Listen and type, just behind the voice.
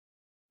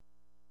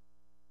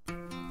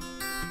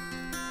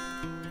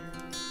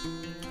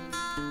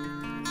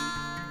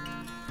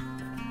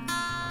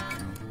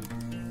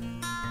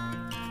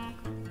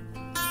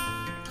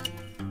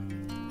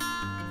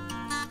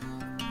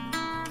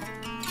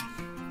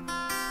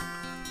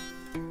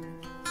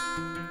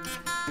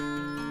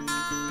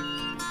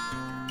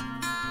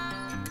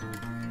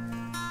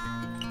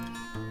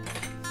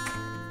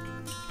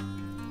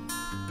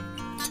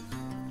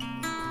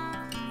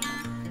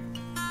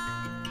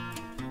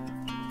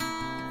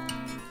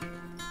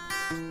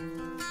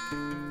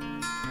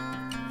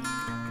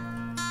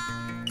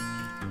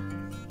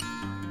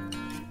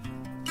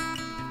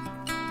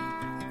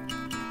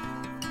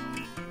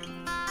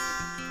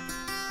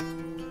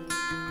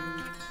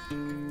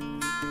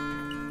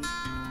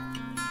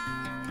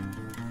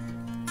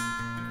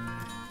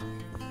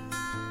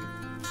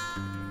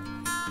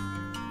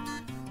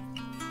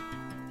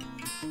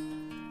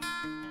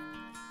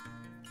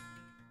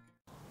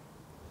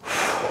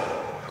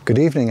Good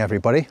evening,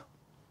 everybody,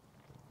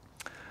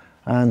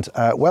 and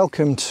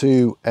welcome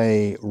to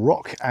a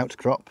rock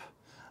outcrop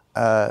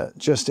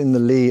just in the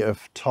lee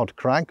of Todd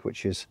Crag,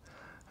 which is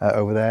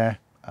over there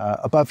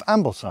above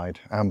Ambleside.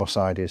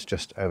 Ambleside is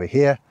just over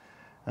here,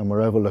 and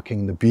we're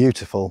overlooking the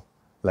beautiful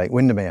Lake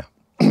Windermere,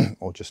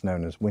 or just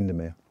known as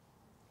Windermere.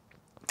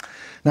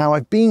 Now,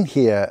 I've been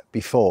here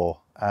before.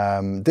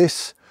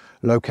 This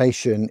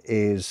location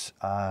is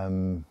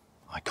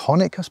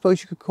iconic, I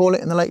suppose you could call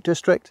it, in the Lake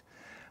District.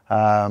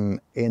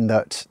 In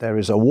that there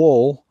is a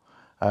wall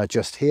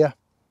just here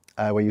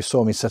where you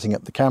saw me setting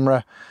up the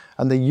camera,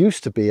 and there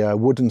used to be a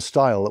wooden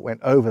stile that went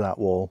over that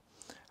wall.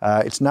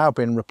 It's now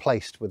been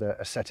replaced with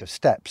a set of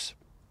steps,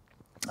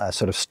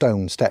 sort of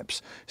stone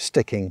steps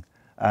sticking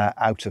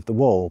out of the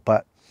wall.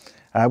 But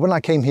when I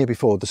came here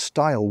before, the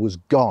stile was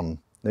gone.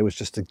 There was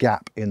just a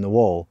gap in the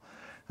wall,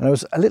 and I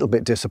was a little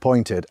bit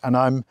disappointed, and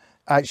I'm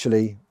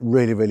actually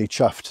really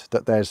chuffed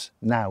that there's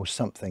now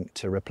something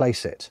to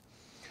replace it.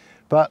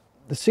 But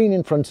the scene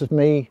in front of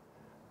me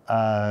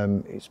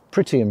is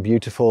pretty and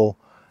beautiful.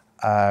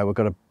 We've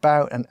got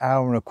about an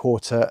hour and a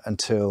quarter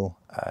until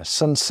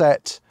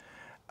sunset,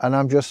 and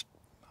I'm just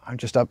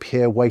up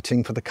here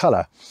waiting for the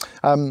colour.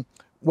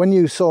 When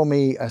you saw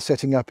me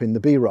setting up in the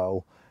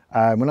B-roll,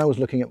 when I was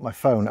looking at my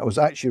phone, I was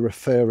actually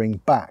referring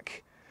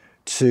back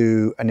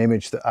to an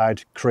image that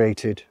I'd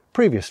created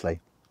previously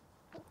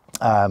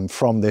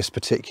from this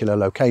particular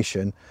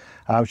location.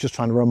 I was just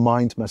trying to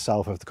remind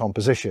myself of the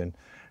composition,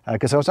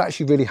 because I was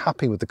actually really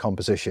happy with the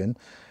composition,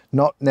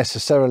 not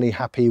necessarily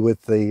happy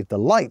with the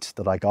light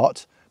that I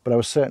got, but I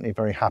was certainly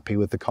very happy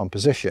with the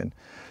composition.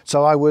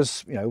 So I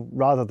was,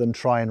 rather than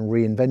try and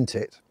reinvent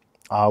it,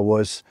 I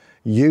was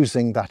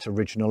using that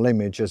original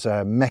image as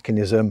a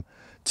mechanism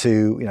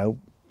to,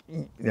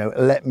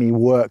 let me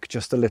work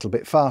just a little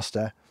bit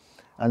faster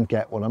and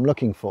get what I'm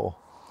looking for.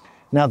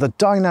 Now, the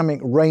dynamic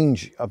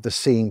range of the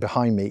scene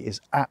behind me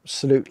is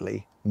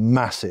absolutely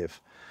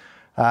massive.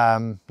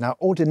 Now,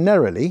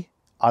 ordinarily,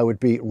 I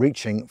would be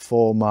reaching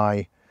for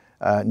my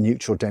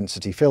neutral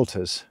density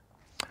filters.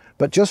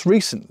 But just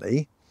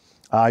recently,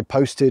 I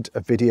posted a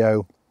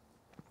video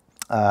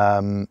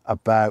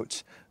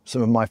about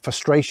some of my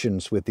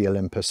frustrations with the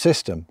Olympus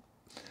system.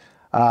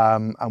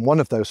 And one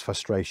of those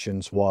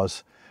frustrations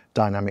was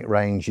dynamic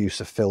range, use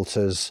of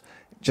filters,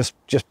 just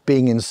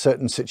being in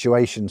certain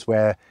situations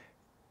where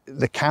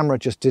the camera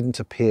just didn't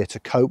appear to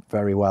cope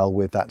very well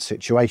with that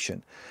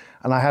situation.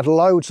 And I had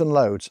loads and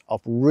loads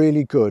of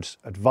really good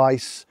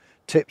advice,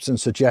 tips and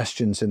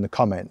suggestions in the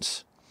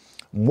comments.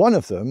 One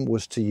of them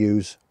was to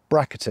use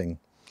bracketing.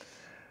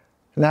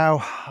 Now,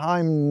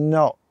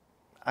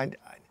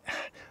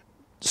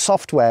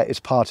 software is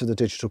part of the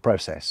digital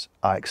process.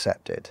 I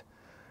accept it,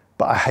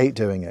 but I hate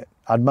doing it.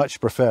 I'd much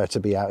prefer to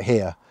be out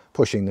here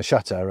pushing the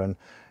shutter and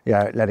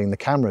letting the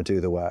camera do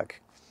the work.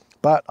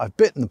 But I've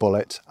bitten the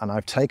bullet and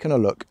I've taken a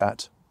look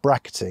at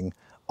bracketing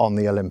on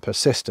the Olympus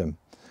system.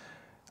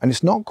 And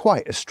it's not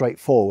quite as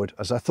straightforward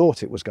as I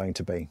thought it was going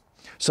to be.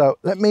 So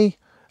let me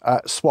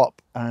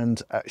swap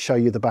and show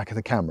you the back of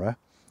the camera,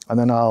 and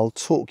then I'll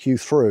talk you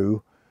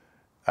through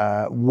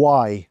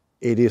why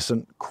it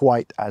isn't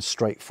quite as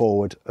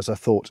straightforward as I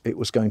thought it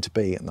was going to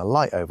be. And the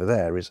light over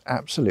there is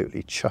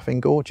absolutely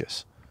chuffing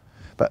gorgeous.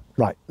 But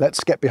right,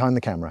 let's get behind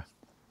the camera.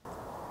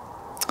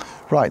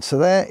 Right, so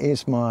there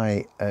is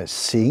my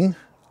scene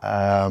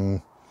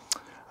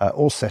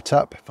all set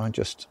up. If I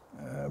just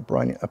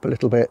brighten it up a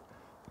little bit,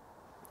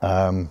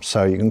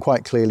 so you can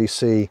quite clearly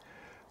see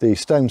the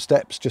stone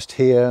steps just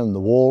here and the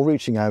wall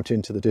reaching out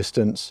into the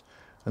distance,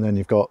 and then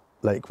you've got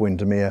Lake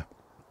Windermere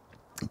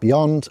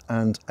beyond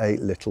and a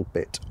little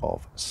bit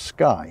of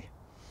sky.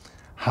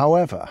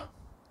 However,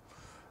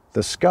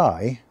 the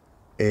sky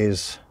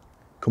is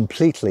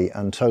completely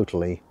and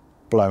totally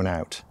blown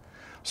out.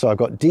 So I've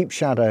got deep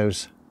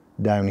shadows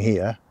down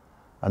here,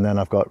 and then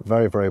I've got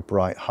very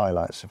bright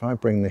highlights. If I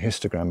bring the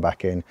histogram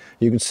back in,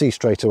 you can see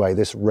straight away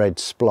this red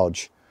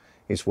splodge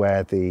is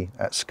where the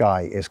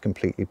sky is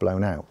completely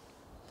blown out.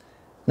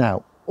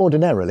 Now,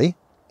 ordinarily,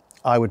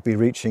 I would be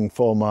reaching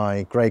for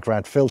my grey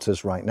grad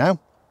filters right now,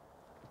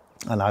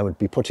 and I would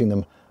be putting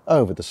them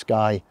over the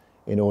sky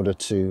in order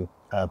to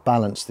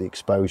balance the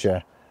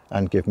exposure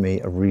and give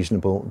me a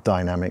reasonable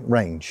dynamic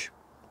range.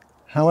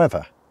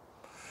 However,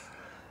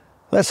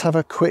 let's have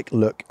a quick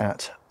look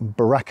at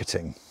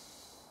bracketing.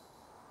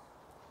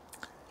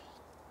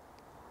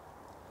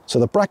 So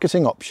the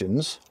bracketing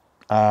options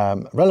are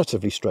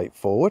relatively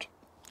straightforward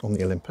on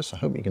the Olympus. I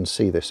hope you can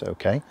see this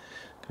okay,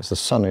 because the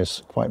sun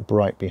is quite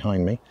bright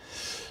behind me.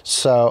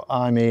 So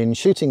I'm in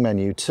shooting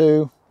menu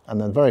 2, and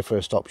the very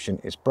first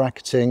option is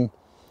bracketing.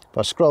 If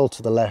I scroll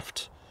to the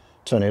left,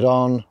 turn it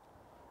on,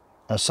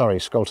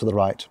 scroll to the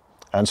right,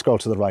 and scroll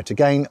to the right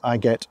again, I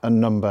get a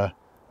number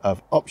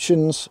of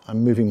options.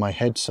 I'm moving my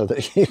head so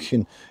that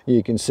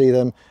you can see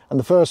them. And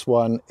the first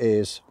one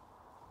is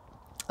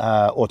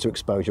auto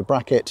exposure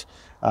bracket,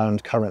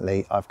 and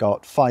currently I've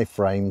got 5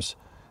 frames,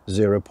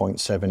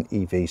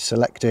 0.7 EV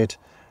selected.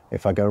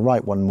 If I go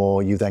right one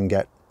more, you then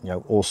get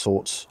all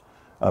sorts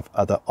of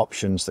other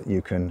options that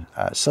you can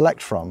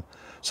select from.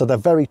 So the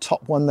very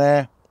top one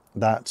there,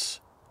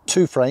 that's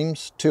 2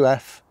 frames,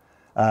 2F,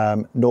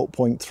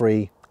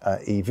 0.3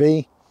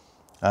 EV.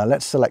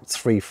 Let's select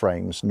 3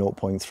 frames,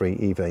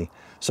 0.3 EV.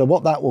 So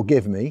what that will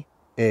give me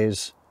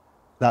is,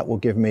 that will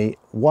give me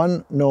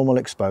 1 normal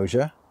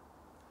exposure,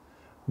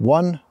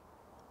 1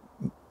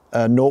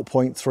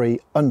 0.3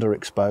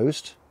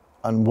 underexposed,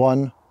 and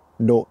 1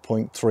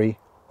 0.3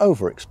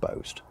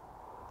 overexposed.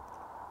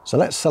 So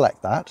let's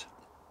select that,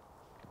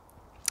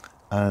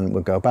 and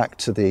we'll go back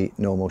to the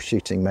normal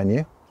shooting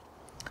menu.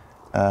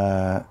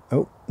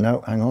 Oh,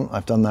 no, hang on,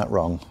 I've done that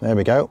wrong. There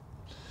we go.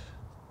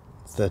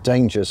 The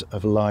dangers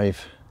of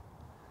live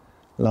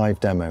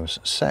demos.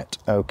 Set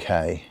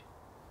OK,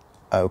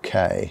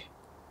 OK,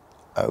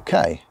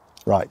 OK.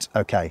 Right,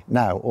 OK.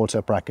 Now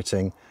auto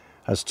bracketing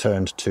has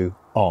turned to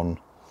on.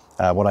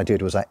 What I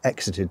did was I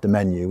exited the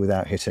menu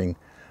without hitting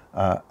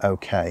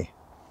OK.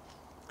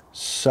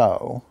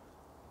 So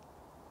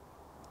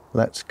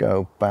let's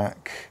go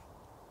back.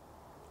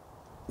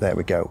 There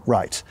we go.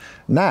 Right,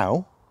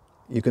 now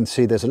you can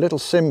see there's a little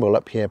symbol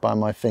up here by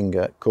my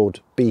finger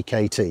called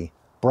BKT,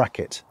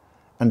 bracket,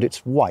 and it's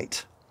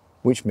white,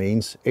 which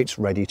means it's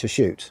ready to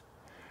shoot.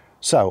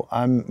 So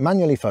I'm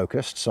manually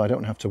focused, so I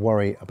don't have to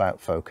worry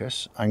about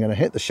focus. I'm going to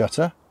hit the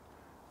shutter,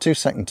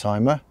 2-second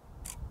timer,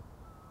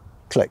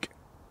 click.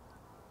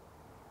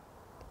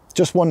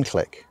 Just 1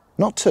 click,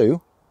 not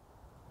 2,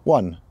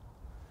 1.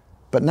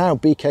 But now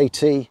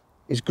BKT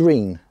is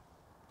green.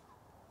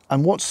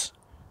 And what's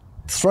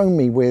thrown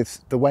me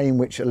with the way in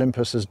which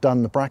Olympus has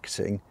done the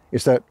bracketing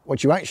is that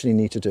what you actually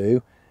need to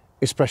do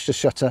is press the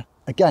shutter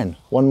again,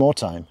 1 more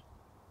time.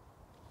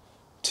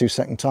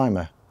 2-second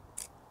timer,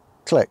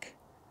 click.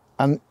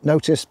 And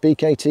notice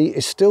BKT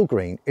is still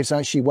green. It's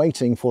actually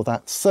waiting for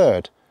that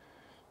 3rd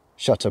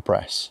shutter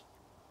press.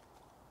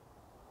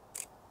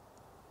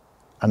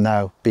 And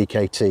now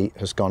BKT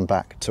has gone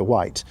back to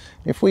white.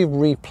 If we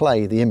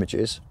replay the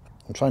images,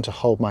 I'm trying to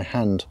hold my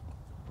hand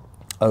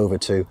over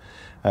to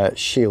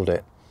shield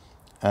it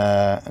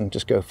and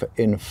just go for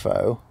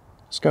info.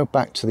 Let's go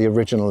back to the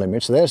original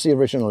image. So there's the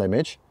original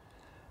image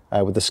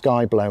with the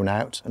sky blown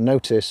out, and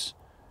notice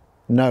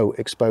no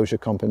exposure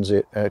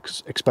compensation,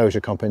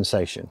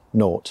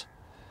 naught.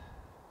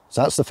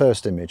 So that's the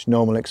first image,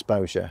 normal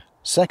exposure.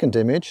 Second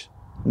image,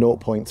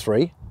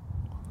 0.3.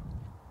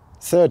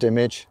 Third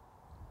image,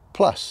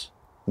 plus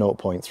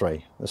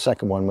 0.3. The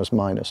second one was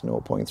minus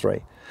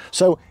 0.3.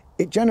 So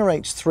it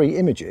generates 3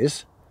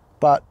 images,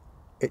 but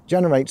it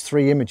generates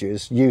 3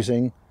 images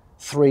using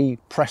 3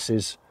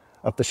 presses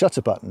of the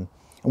shutter button.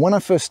 And when I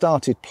first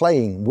started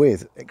playing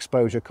with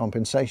exposure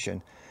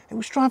compensation, it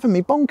was driving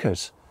me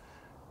bonkers,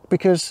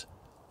 because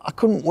I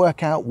couldn't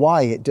work out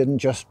why it didn't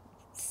just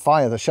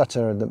fire the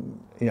shutter,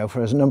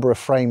 for as number of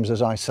frames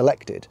as I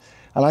selected.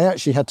 And I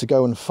actually had to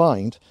go and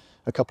find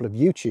a couple of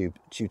YouTube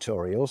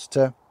tutorials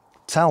to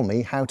tell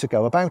me how to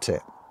go about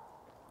it.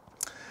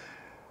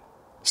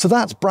 So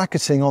that's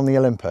bracketing on the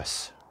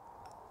Olympus.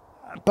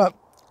 But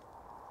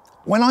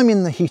when I'm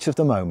in the heat of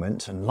the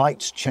moment and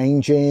lights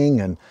changing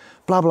and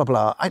blah, blah,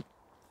 blah,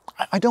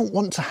 I don't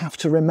want to have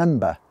to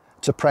remember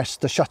to press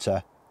the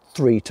shutter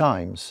 3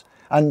 times.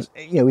 And,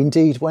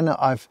 indeed, when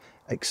I've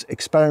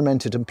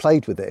experimented and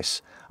played with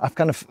this, I've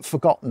kind of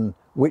forgotten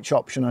which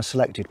option I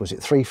selected. Was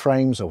it 3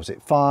 frames or was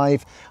it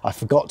 5? I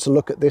forgot to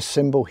look at this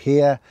symbol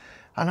here,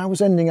 and I was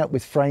ending up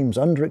with frames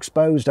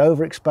underexposed,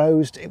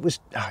 overexposed.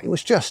 It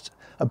was just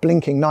a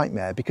blinking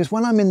nightmare, because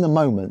when I'm in the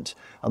moment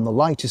and the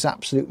light is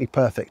absolutely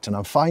perfect and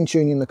I'm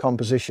fine-tuning the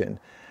composition,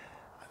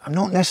 I'm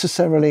not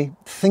necessarily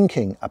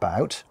thinking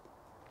about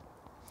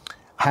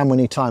how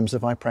many times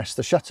have I pressed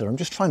the shutter. I'm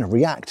just trying to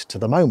react to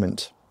the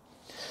moment.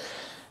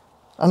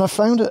 And I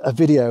found a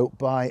video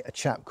by a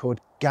chap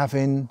called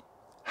Gavin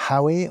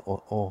Howie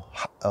or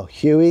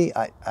Huey.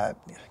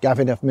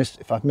 Gavin,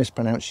 if I've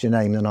mispronounced your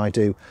name, then I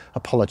do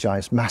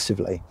apologise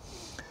massively.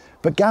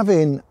 But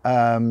Gavin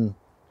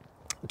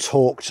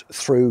talked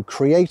through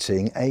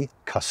creating a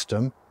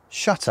custom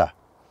shutter.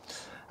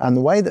 And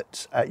the way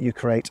that you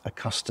create a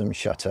custom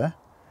shutter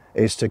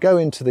is to go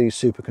into the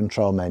Super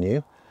Control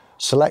menu,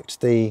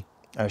 select the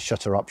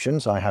shutter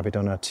options. I have it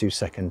on a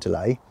 2-second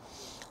delay.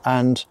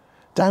 And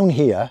down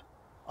here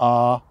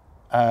are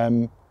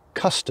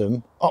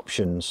custom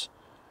options.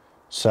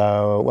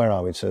 So where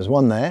are we? So there's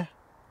one there,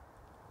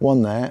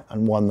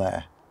 and one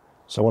there.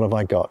 So what have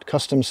I got?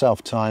 Custom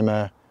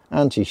self-timer,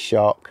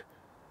 anti-shock,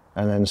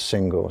 and then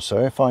single. So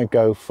if I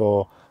go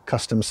for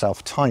custom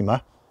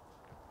self-timer,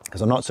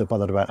 because I'm not so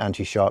bothered about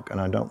anti-shock and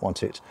I don't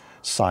want it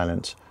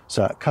silent.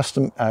 So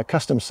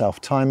custom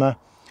self-timer,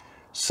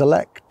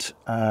 select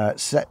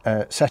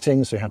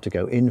settings, so you have to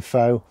go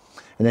info,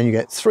 and then you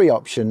get 3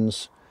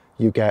 options.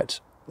 You get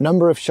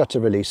number of shutter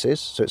releases,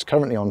 so it's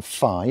currently on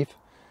 5.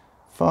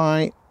 If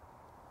I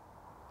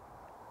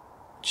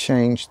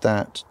change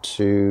that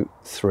to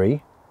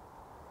 3,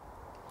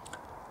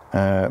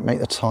 make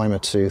the timer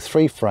to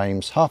 3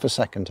 frames, half a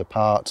second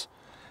apart,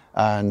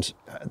 and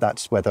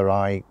that's whether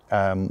I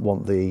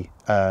want the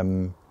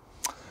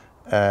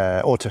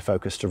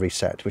autofocus to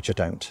reset, which I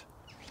don't.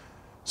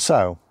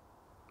 So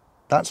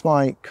that's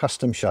my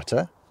custom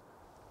shutter,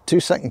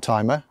 2-second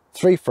timer,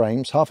 3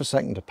 frames, half a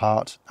second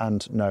apart,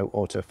 and no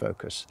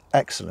autofocus.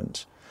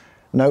 Excellent.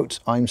 Note,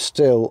 I'm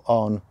still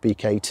on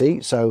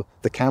BKT, so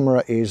the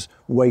camera is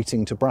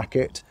waiting to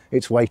bracket.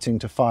 It's waiting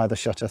to fire the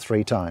shutter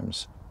 3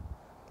 times.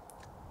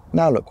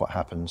 Now look what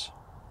happens.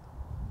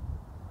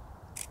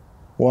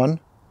 1,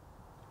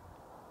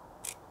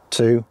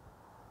 2,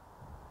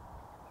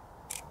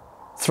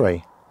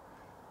 3.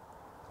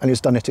 And it's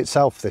done it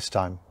itself this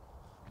time.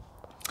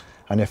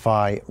 And if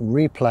I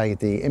replay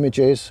the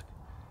images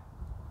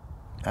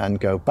and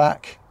go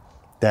back,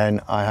 then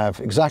I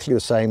have exactly the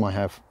same. I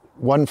have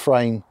 1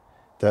 frame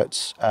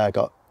that's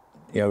got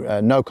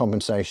no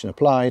compensation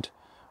applied,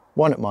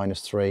 1 at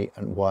 -3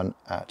 and 1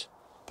 at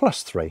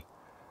 +3.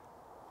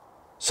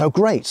 So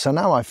great. So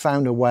now I've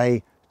found a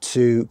way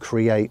to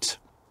create,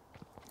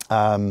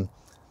 I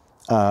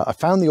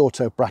found the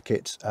auto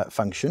bracket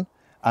function,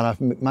 and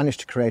I've managed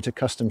to create a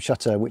custom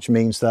shutter, which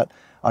means that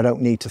I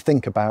don't need to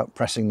think about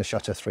pressing the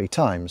shutter 3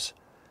 times.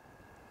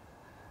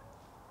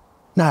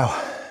 Now,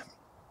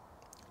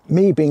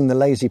 me being the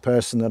lazy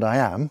person that I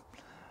am,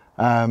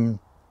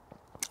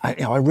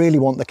 I really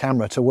want the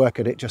camera to work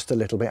at it just a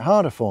little bit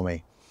harder for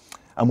me.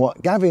 And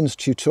what Gavin's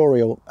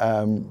tutorial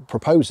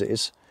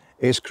proposes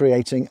is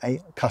creating a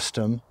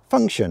custom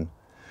function.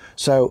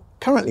 So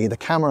currently the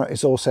camera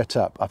is all set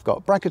up. I've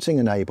got bracketing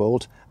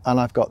enabled and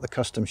I've got the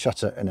custom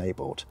shutter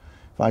enabled.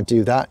 If I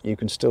do that, you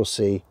can still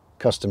see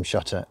custom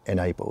shutter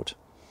enabled.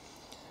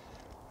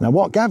 Now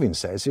what Gavin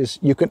says is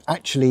you can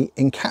actually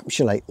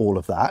encapsulate all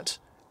of that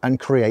and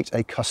create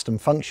a custom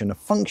function, a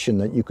function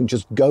that you can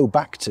just go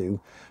back to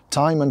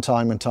time and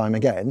time and time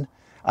again,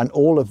 and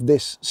all of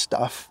this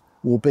stuff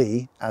will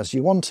be as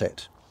you want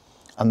it.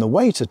 And the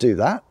way to do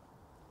that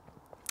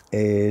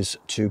is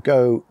to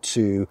go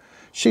to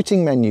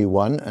shooting menu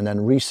 1 and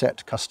then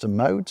reset custom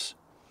modes,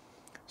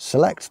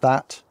 select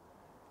that,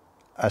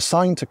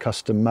 assign to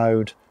custom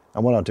mode,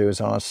 and what I'll do is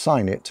I'll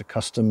assign it to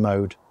custom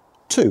mode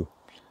 2.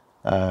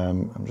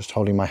 I'm just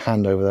holding my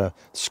hand over the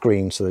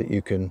screen so that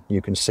you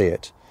can see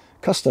it.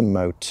 Custom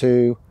mode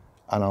 2,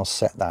 and I'll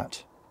set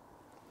that.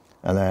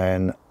 And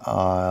then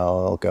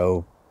I'll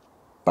go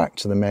back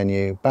to the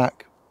menu,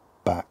 back.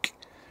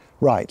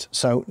 Right,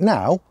 so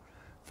now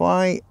if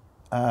I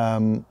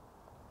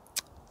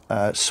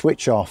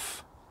switch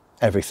off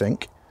everything,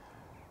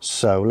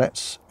 so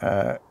let's,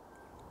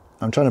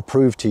 I'm trying to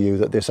prove to you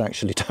that this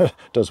actually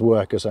does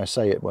work as I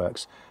say it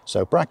works.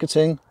 So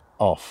bracketing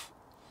off.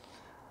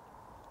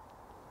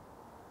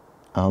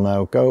 I'll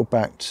now go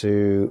back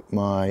to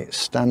my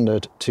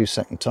standard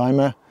 2-second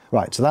timer.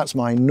 Right, so that's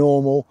my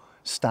normal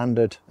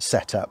standard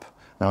setup.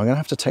 Now I'm going to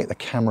have to take the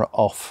camera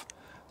off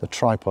the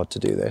tripod to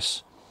do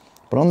this,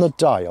 but on the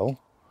dial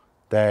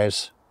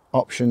there's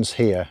options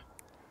here: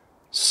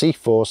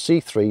 C4,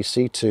 C3,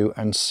 C2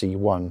 and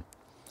C1.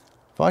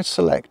 If I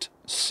select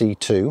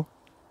C2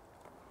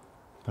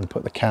 and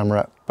put the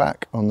camera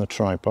back on the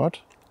tripod,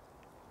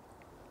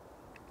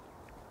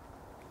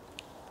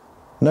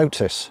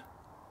 notice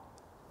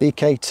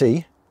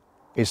BKT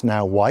is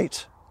now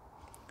white,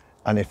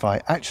 and if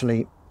I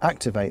actually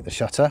activate the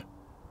shutter,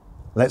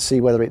 let's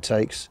see whether it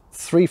takes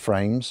 3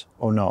 frames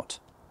or not.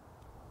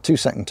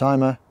 2-second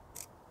timer.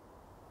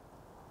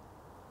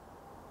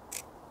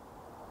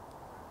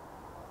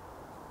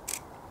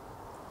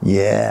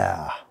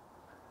 Yeah,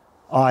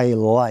 I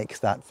like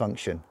that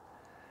function.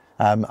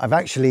 I've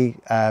actually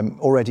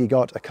already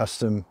got a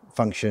custom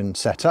function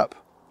set up.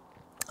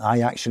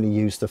 I actually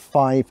use the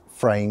 5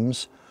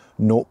 frames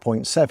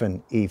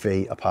 0.7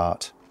 EV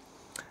apart.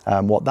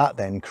 What that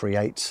then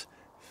creates,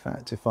 in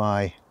fact, if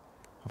I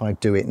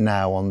do it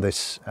now on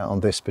this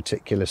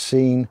particular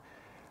scene,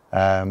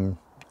 and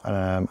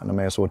I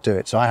may as well do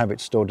it. So I have it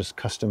stored as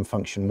custom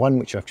function 1,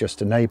 which I've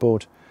just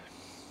enabled.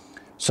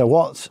 So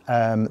what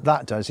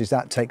that does is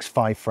that takes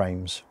 5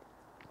 frames.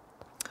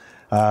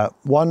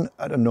 1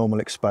 at a normal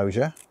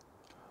exposure,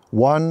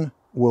 1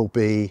 will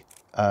be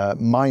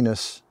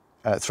minus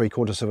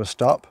 3/4 of a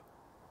stop,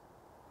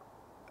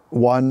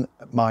 1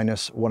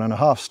 minus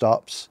 1.5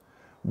 stops,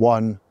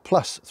 1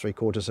 plus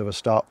 3/4 of a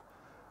stop,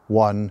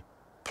 1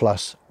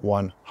 plus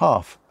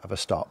 1/2 of a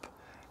stop.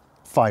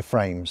 5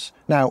 frames.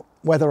 Now,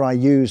 whether I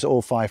use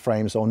all 5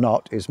 frames or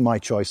not is my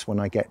choice when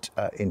I get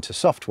into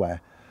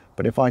software.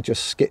 But if I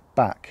just skip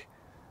back,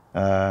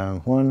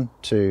 1,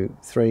 2,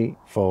 3,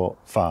 4,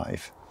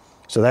 5.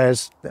 So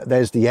there's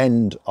the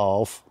end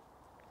of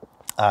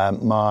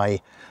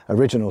my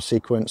original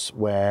sequence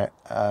where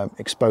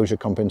exposure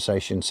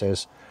compensation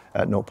says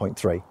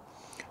 0.3.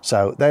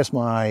 So there's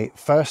my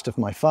first of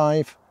my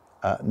 5,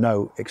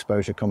 no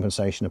exposure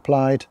compensation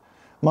applied,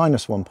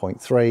 minus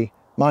 1.3,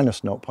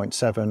 minus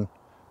 0.7,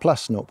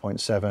 plus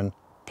 0.7,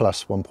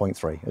 plus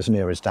 1.3, as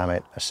near as, damn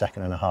it, 1.5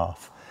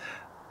 seconds.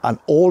 And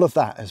all of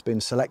that has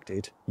been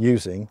selected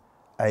using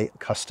a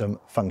custom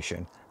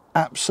function.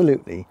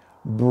 Absolutely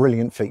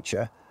brilliant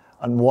feature,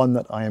 and one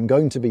that I am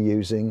going to be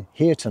using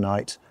here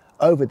tonight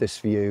over this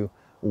view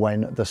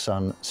when the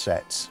sun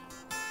sets.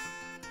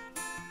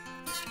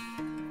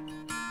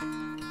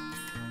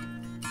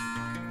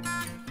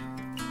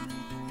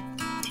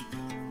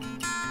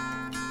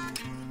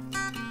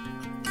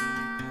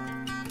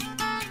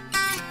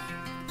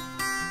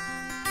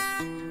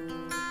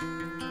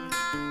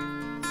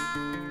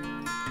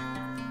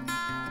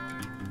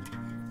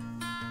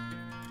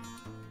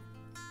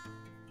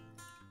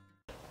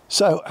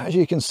 So as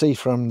you can see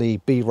from the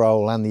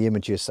B-roll and the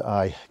images that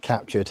I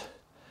captured,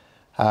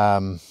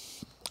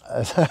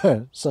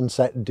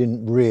 sunset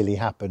didn't really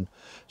happen,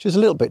 which is a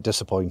little bit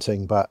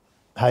disappointing, but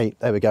hey,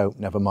 there we go,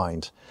 never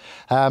mind.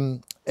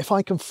 If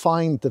I can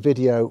find the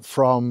video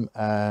from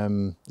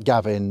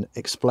Gavin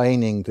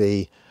explaining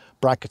the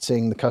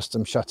bracketing, the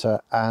custom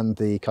shutter and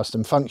the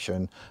custom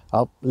function,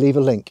 I'll leave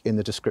a link in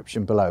the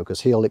description below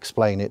because he'll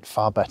explain it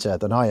far better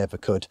than I ever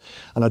could.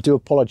 And I do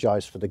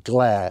apologise for the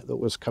glare that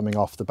was coming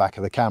off the back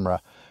of the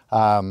camera.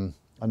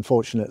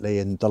 Unfortunately,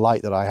 in the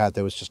light that I had,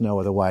 there was just no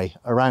other way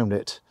around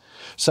it.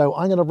 So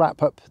I'm going to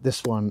wrap up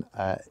this one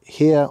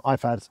here.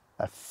 I've had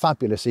a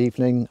fabulous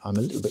evening. I'm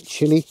a little bit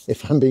chilly,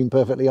 if I'm being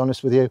perfectly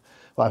honest with you,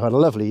 but I've had a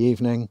lovely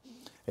evening.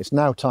 It's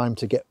now time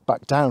to get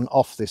back down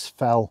off this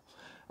fell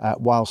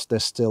whilst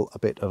there's still a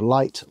bit of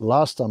light.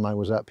 Last time I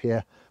was up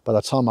here, by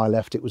the time I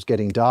left, it was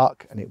getting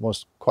dark and it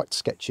was quite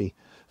sketchy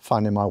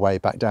finding my way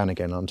back down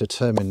again. I'm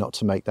determined not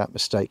to make that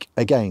mistake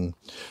again.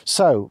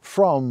 So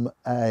from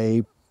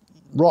a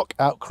rock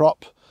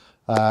outcrop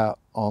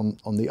on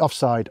the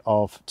offside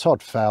of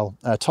Todd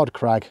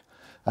Crag,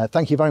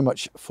 thank you very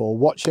much for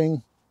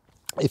watching.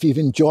 If you've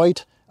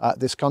enjoyed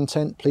this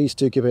content, please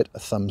do give it a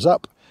thumbs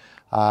up.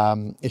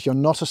 If you're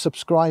not a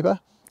subscriber,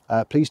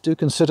 please do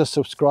consider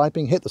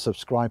subscribing. Hit the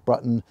subscribe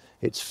button.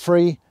 It's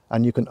free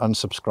and you can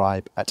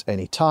unsubscribe at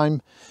any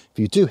time. If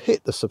you do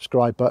hit the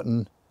subscribe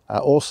button,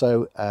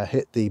 also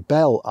hit the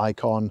bell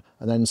icon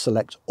and then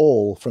select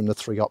all from the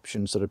 3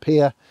 options that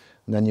appear,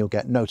 and then you'll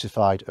get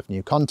notified of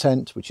new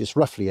content, which is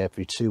roughly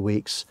every 2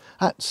 weeks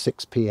at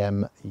 6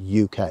 p.m.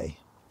 UK.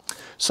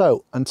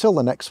 So until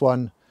the next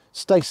one,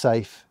 stay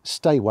safe,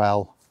 stay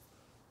well.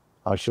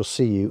 I shall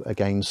see you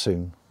again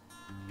soon.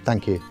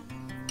 Thank you.